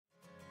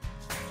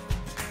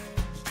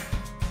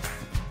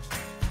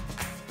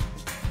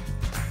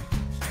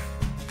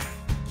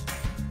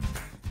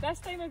this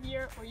time of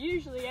year, we're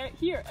usually out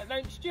here at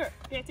Mount Stuart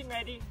getting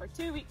ready for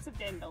 2 weeks of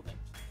den building.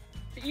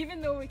 But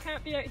even though we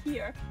can't be out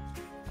here,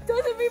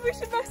 doesn't mean we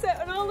should miss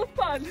out on all the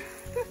fun.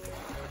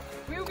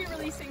 We'll be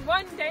releasing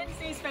one DENS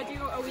Days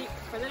video a week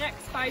for the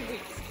next 5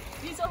 weeks.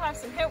 These will have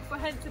some helpful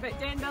hints about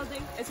den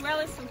building, as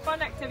well as some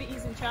fun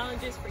activities and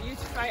challenges for you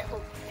to try at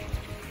home.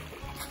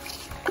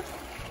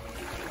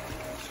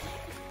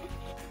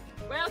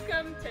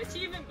 Welcome to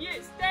Achievement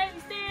Butte's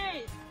DENS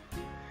Days!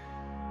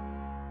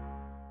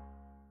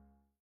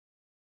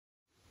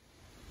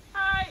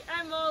 Hi,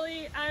 I'm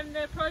Molly. I'm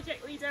the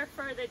project leader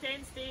for the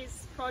DENS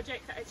Days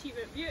project at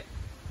Achievement Butte.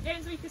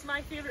 DENS Week is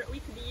my favourite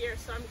week of the year,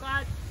 so I'm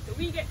glad that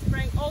we get to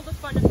bring all the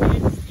fun of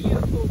DENS to you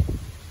at home.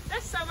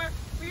 This summer,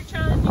 we're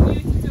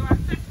challenging you to do our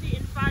 50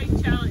 in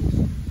 5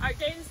 challenge. Our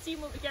DENS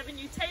team will be giving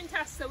you 10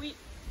 tasks a week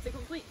to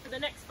complete for the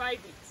next 5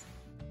 weeks.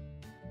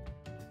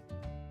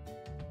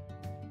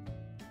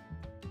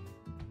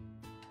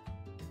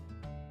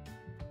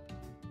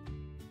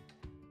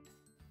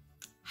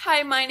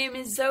 Hi, my name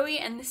is Zoe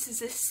and this is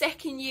the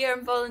second year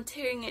I'm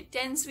volunteering at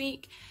DENS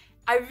Week.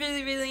 I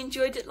really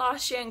enjoyed it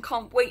last year and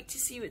can't wait to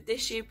see what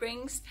this year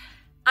brings.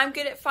 I'm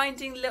good at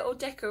finding little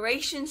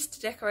decorations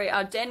to decorate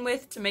our den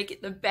with to make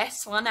it the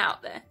best one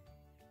out there.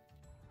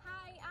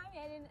 Hi, I'm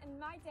Erin and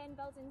my den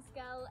building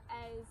skill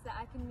is that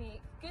I can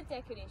make good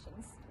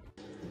decorations.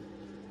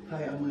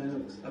 Hi, I'm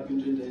Lennox. I've been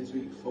doing DENS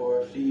Week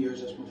for 3 years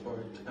just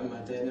before, and my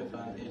den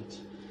advantage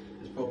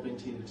is probably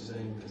interior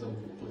design because I'm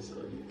hopeless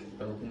at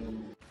building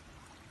them.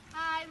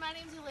 Hi, my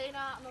name's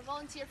Elena. I'm a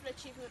volunteer for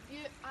Achievement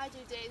Butte. I do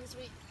DENS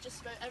Week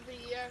just about every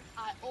year.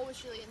 I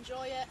always really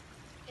enjoy it.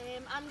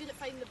 I'm good at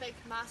finding the big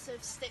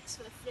massive sticks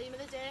for the frame of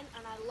the den,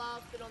 and I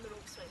love being on the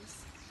rope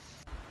swings.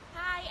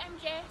 Hi, I'm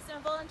Jess. I'm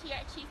a volunteer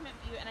at Achievement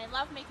Butte and I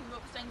love making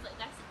rope swings like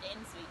this at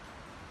DENS Week.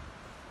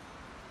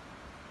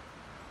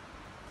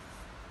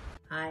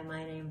 Hi,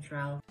 my name's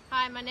Ralph.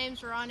 Hi, my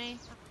name's Ronnie.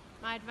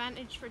 My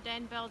advantage for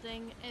den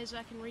building is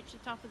I can reach the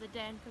top of the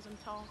den because I'm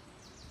tall.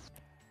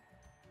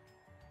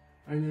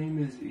 My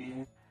name is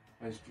Ian.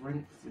 My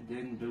strength for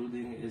den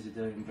building is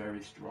that I'm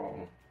very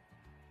strong.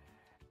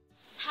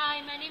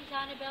 Hi, my name's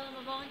Annabelle. I'm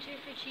a volunteer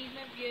for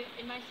Achievement Butte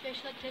and my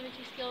special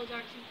activity skill is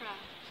arts and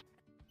crafts.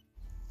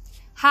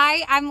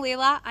 Hi, I'm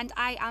Layla and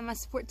I am a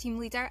support team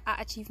leader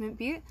at Achievement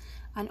Butte,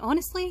 and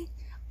honestly,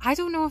 I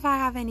don't know if I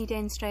have any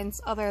den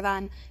strengths other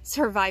than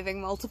surviving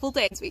multiple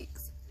DENS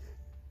weeks.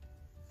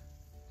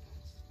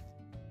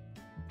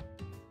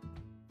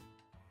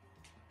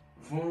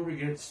 Before we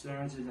get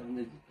started on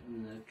the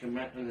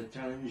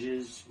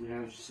challenges, we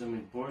have some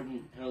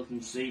important health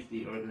and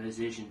safety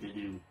organisation to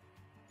do.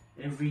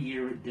 Every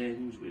year at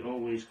DENS, we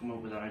always come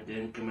up with our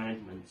den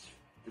commandments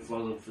to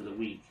follow for the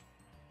week.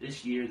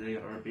 This year they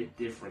are a bit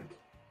different.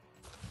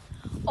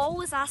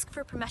 Always ask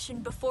for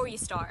permission before you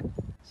start.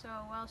 So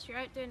whilst you're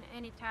out doing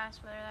any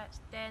task, whether that's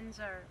DENS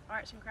or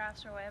arts and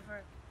crafts or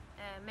whatever,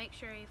 make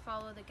sure you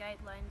follow the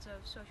guidelines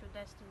of social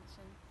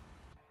distancing.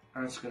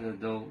 Ask an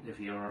adult if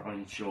you are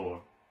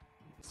unsure.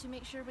 So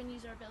make sure when you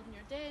are building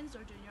your dens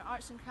or doing your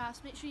arts and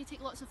crafts, make sure you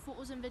take lots of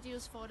photos and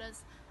videos for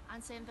us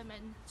and send them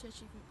in to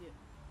Achievement Butte.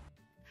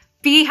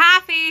 Be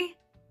happy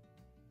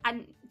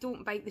and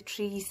don't bite the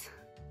trees.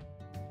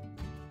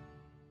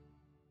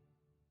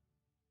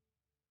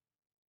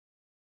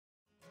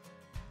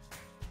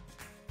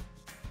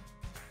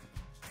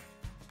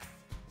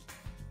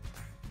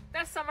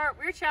 This summer,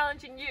 we're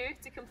challenging you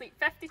to complete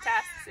 50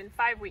 tasks in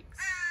 5 weeks.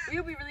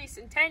 We'll be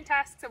releasing 10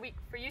 tasks a week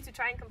for you to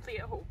try and complete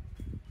at home.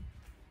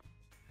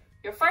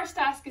 Your first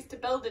task is to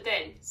build a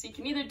den, so you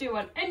can either do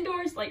one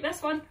indoors like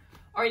this one,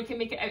 or you can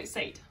make it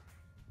outside.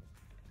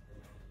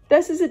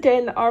 This is a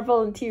den that our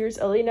volunteers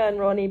Elena and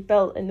Ronnie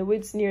built in the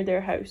woods near their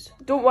house.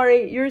 Don't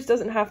worry, yours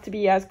doesn't have to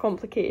be as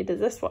complicated as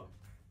this one.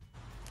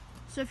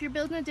 So if you're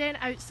building a den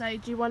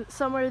outside, you want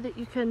somewhere that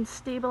you can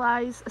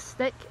stabilise a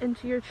stick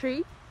into your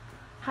tree,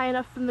 high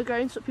enough from the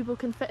ground so people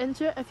can fit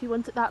into it if you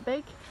want it that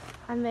big.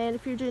 And then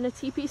if you're doing a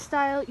teepee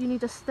style, you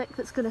need a stick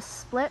that's going to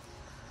split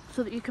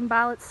so that you can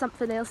balance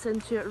something else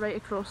into it right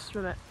across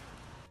from it.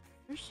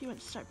 First you want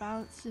to start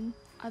balancing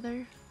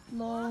other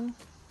long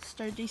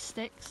sturdy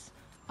sticks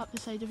up the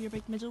side of your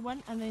big middle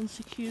one and then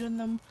securing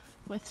them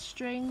with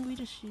string. We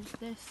just use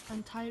this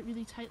and tie it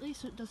really tightly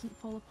so it doesn't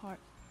fall apart.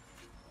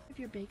 With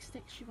your big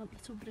sticks you want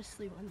little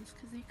bristly ones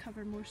because they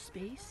cover more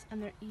space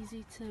and they're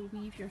easy to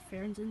weave your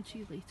ferns into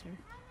later.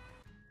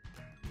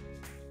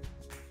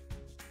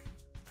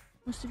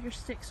 Most of your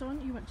sticks on,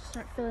 you want to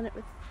start filling it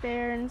with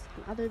ferns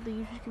and other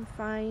leaves you can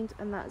find,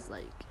 and that's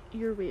like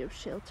your way of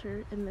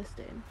shelter in this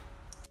den.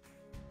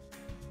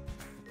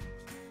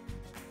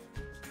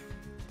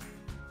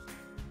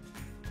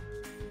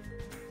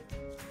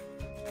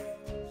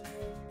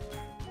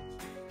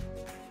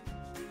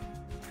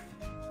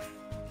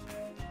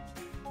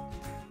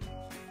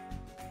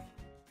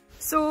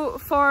 So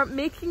for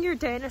making your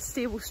den a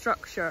stable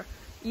structure,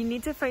 you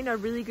need to find a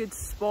really good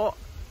spot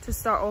to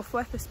start off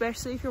with,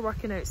 especially if you're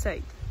working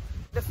outside.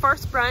 The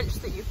first branch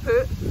that you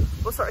put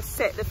will sort of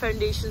set the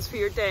foundations for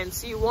your den,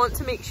 so you want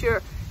to make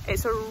sure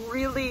it's a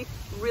really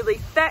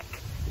thick,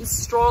 the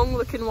strong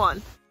looking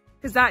one,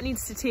 because that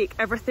needs to take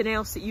everything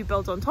else that you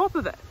build on top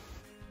of it.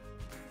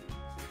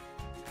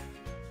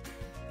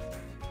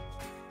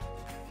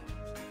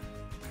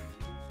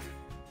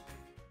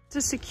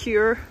 To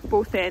secure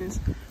both ends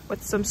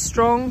with some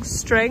strong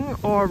string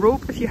or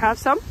rope if you have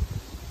some.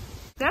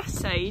 This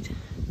side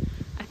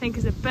I think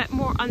is a bit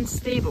more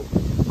unstable.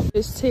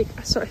 Just take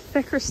a sort of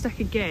thicker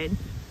stick again,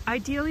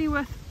 ideally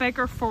with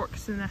bigger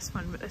forks than this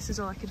one, but this is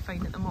all I could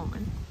find at the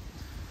moment.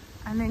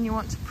 And then you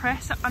want to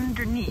press it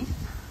underneath,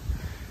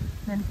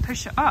 then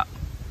push it up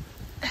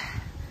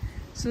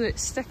so that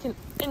it's sticking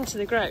into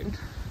the ground.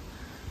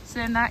 So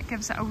then that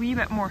gives it a wee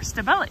bit more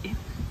stability.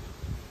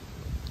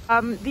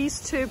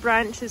 These two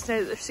branches now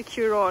that they're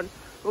secure on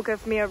will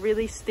give me a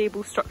really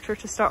stable structure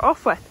to start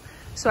off with,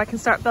 so I can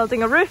start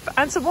building a roof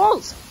and some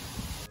walls.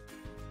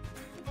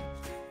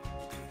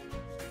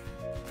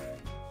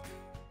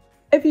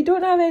 If you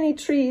don't have any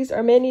trees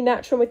or many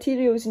natural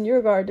materials in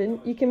your garden,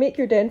 you can make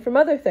your den from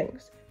other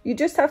things. You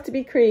just have to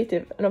be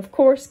creative and of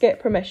course get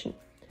permission.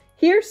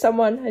 Here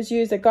someone has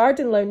used a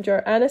garden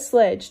lounger and a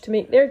sledge to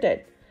make their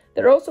den.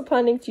 They're also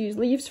planning to use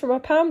leaves from a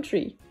palm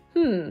tree.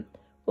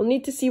 We'll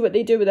need to see what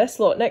they do with this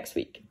lot next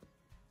week.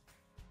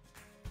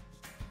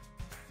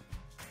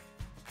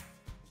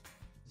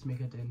 To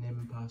make a den name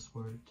and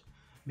password,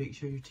 make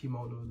sure your team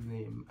all know the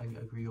name and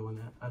agree on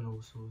it, and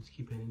also to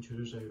keep any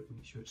intruders out,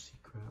 make sure it's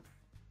secret.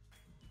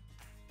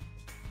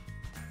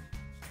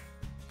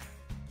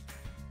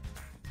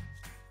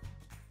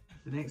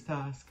 The next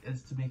task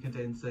is to make a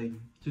den sign.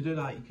 To do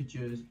that you could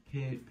use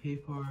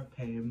paper,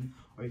 pen,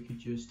 or you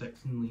could use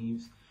sticks and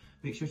leaves.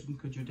 Make sure to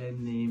include your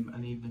den name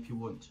and, even if you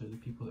want to, the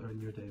people that are in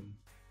your den.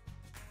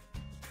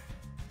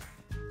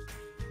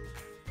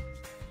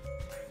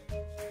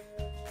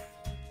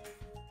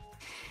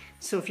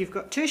 So if you've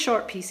got two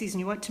short pieces and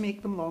you want to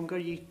make them longer,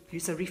 you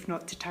use a reef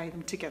knot to tie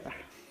them together.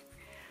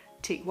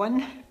 Take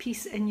one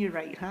piece in your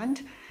right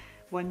hand,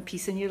 one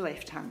piece in your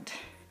left hand.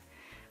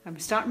 And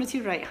starting with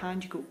your right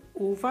hand, you go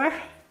over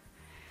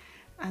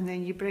and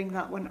then you bring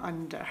that one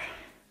under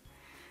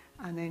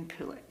and then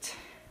pull it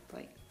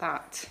like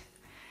that.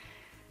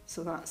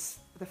 So that's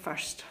the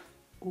first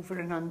over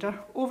and under,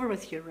 over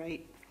with your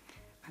right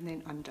and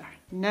then under.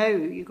 Now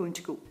you're going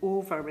to go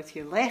over with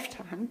your left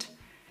hand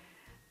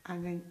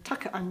and then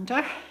tuck it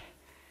under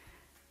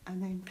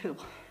and then pull.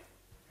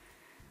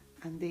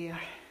 And there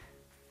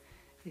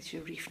is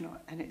your reef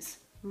knot, and it's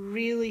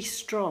really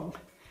strong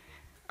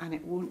and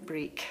it won't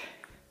break.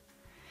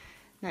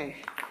 Now,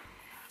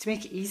 to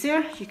make it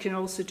easier, you can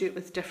also do it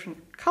with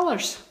different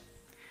colours.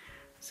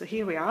 So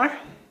here we are,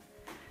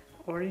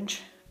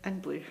 orange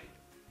and blue.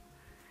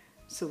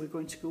 So we're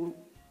going to go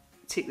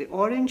take the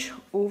orange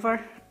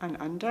over and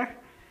under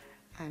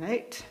and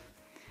out,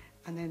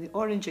 and then the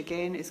orange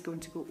again is going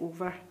to go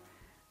over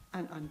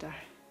and under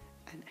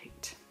and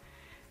out.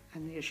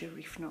 And there's your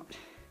reef knot.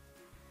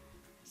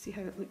 See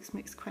how it looks,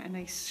 makes quite a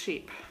nice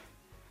shape.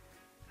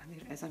 And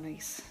there is a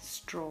nice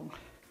strong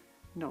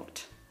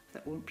knot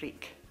that won't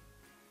break.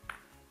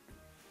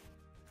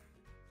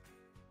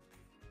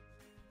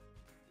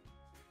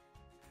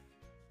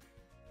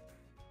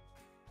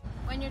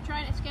 When you're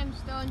trying to skim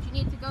stones, you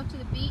need to go to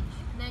the beach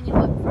and then you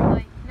look for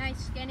like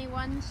nice skinny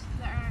ones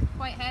that are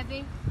quite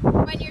heavy.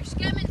 When you're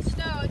skimming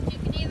stones, you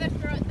can either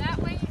throw it that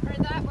way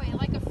or that way,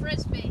 like a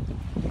frisbee.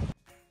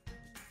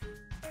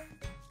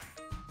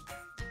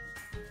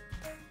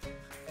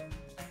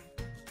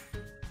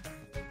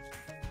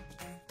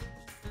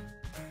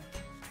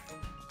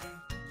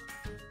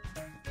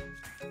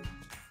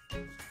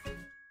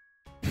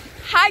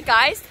 Hi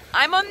guys,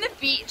 I'm on the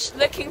beach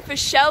looking for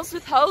shells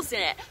with holes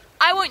in it.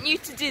 I want you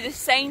to do the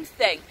same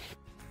thing.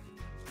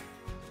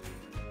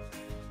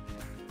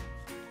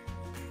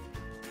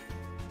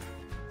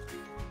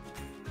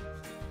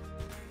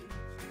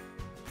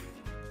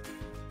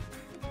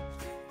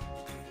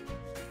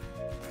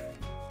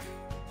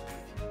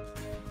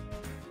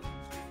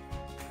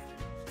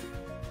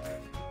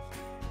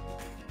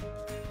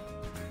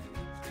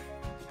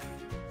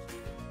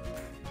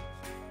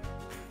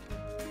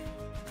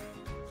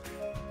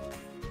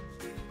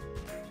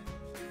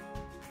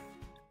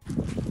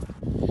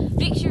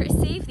 Make sure to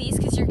save these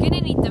because you're going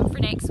to need them for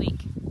next week.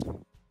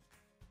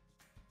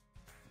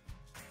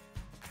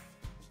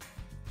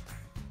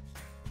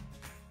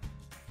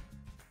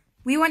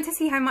 We want to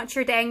see how much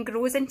your den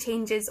grows and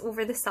changes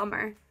over the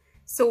summer.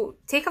 So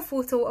take a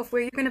photo of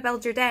where you're going to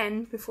build your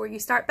den before you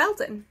start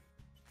building.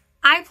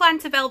 I plan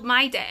to build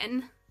my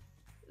den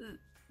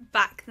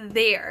back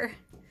there,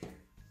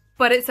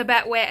 but it's a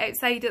bit wet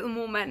outside at the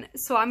moment,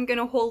 so I'm going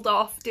to hold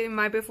off doing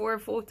my before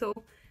photo.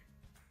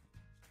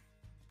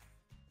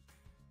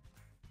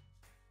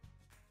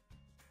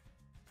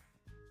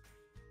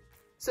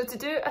 So to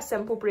do a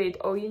simple braid,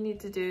 all you need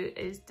to do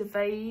is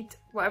divide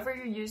whatever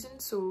you're using,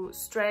 so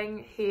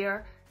string,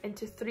 hair,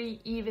 into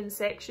 3 even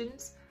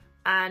sections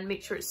and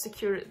make sure it's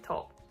secure at the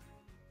top.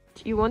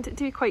 You want it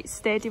to be quite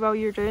steady while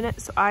you're doing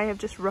it, so I have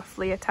just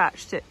roughly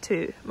attached it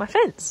to my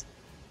fence.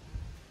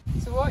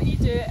 So what you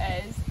do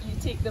is you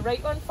take the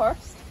right one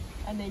first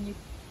and then you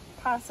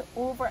pass it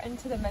over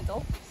into the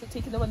middle, so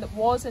taking the one that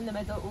was in the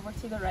middle over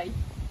to the right,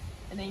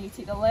 and then you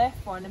take the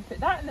left one and put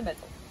that in the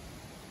middle.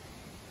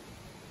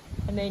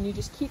 And then you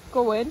just keep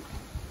going,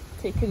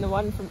 taking the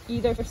one from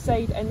either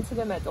side into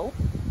the middle,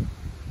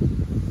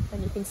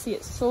 and you can see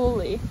it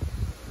slowly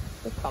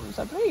becomes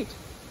a braid.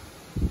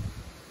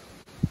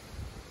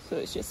 So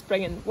it's just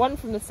bringing one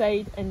from the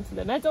side into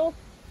the middle, and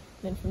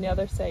then from the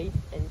other side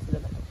into the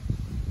middle.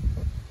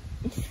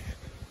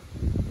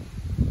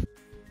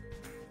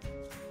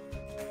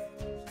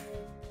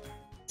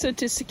 So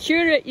to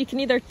secure it, you can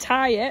either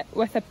tie it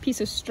with a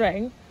piece of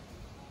string,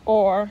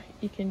 or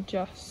you can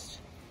just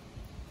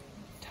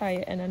tie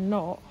it in a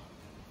knot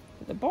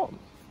at the bottom.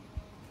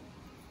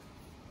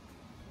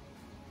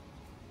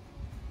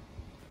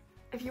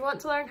 If you want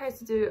to learn how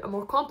to do a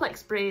more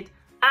complex braid,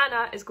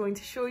 Anna is going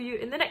to show you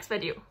in the next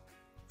video.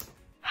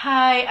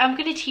 Hi, I'm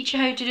going to teach you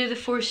how to do the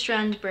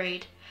 4-strand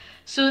braid.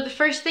 So the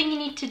first thing you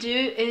need to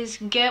do is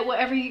get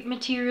whatever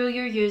material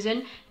you're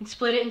using and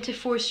split it into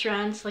 4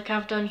 strands like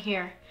I've done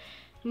here.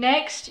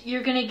 Next,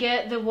 you're going to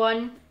get the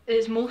one that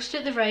is most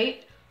at the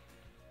right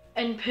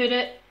and put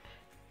it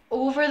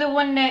over the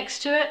one next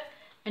to it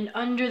and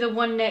under the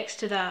one next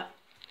to that.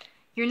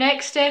 Your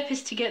next step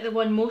is to get the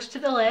one most to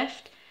the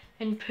left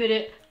and put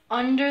it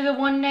under the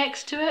one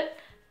next to it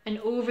and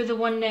over the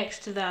one next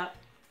to that.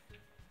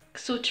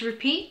 So to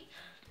repeat,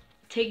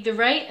 take the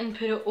right and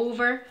put it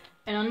over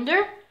and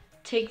under,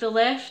 take the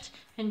left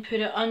and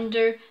put it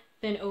under,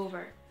 then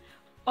over.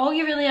 All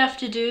you really have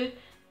to do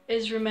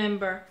is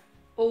remember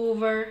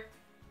over,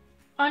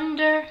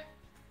 under,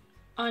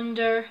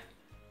 under,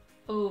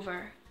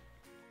 over.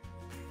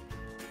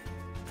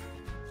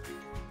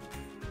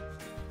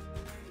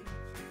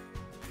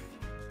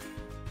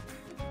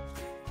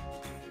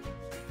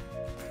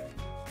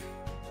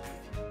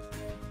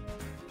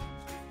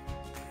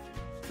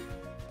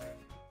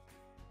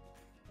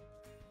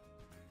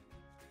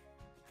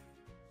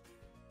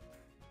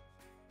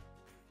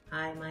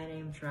 Hi, my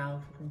name's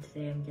Ralph and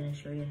today I'm going to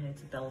show you how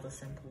to build a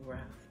simple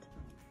raft.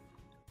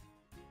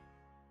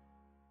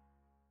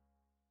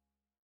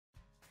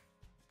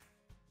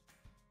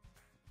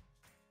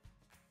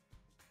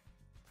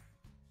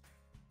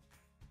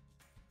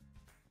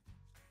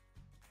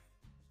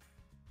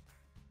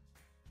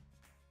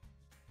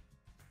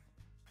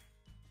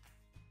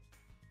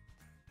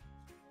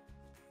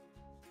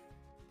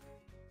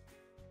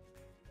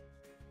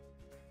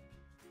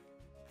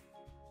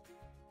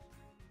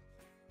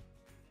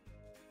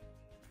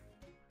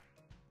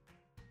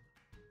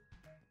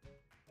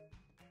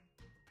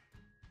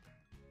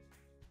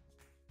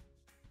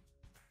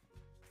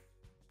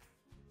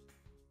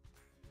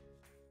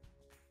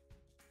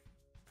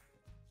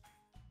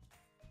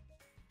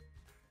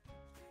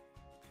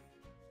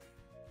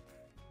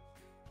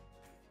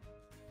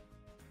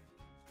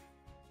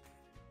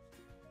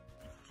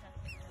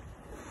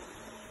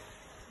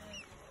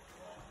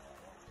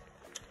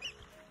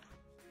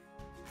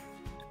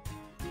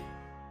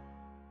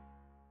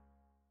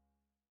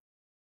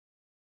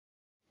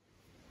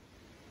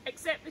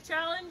 Accept the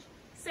challenge,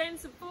 send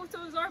some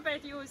photos or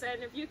videos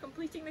in of you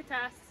completing the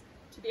tasks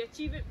to the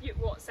Achievement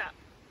Butte WhatsApp.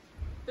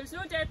 There's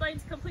no deadline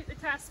to complete the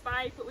tasks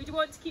by, but we do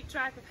want to keep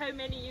track of how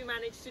many you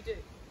manage to do.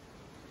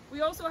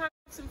 We also have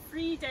some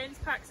free DENS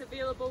packs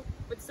available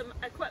with some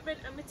equipment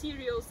and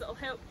materials that will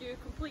help you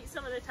complete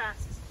some of the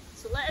tasks.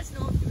 So let us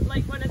know if you would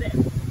like one of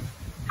them.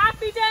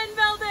 Happy den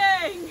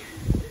building!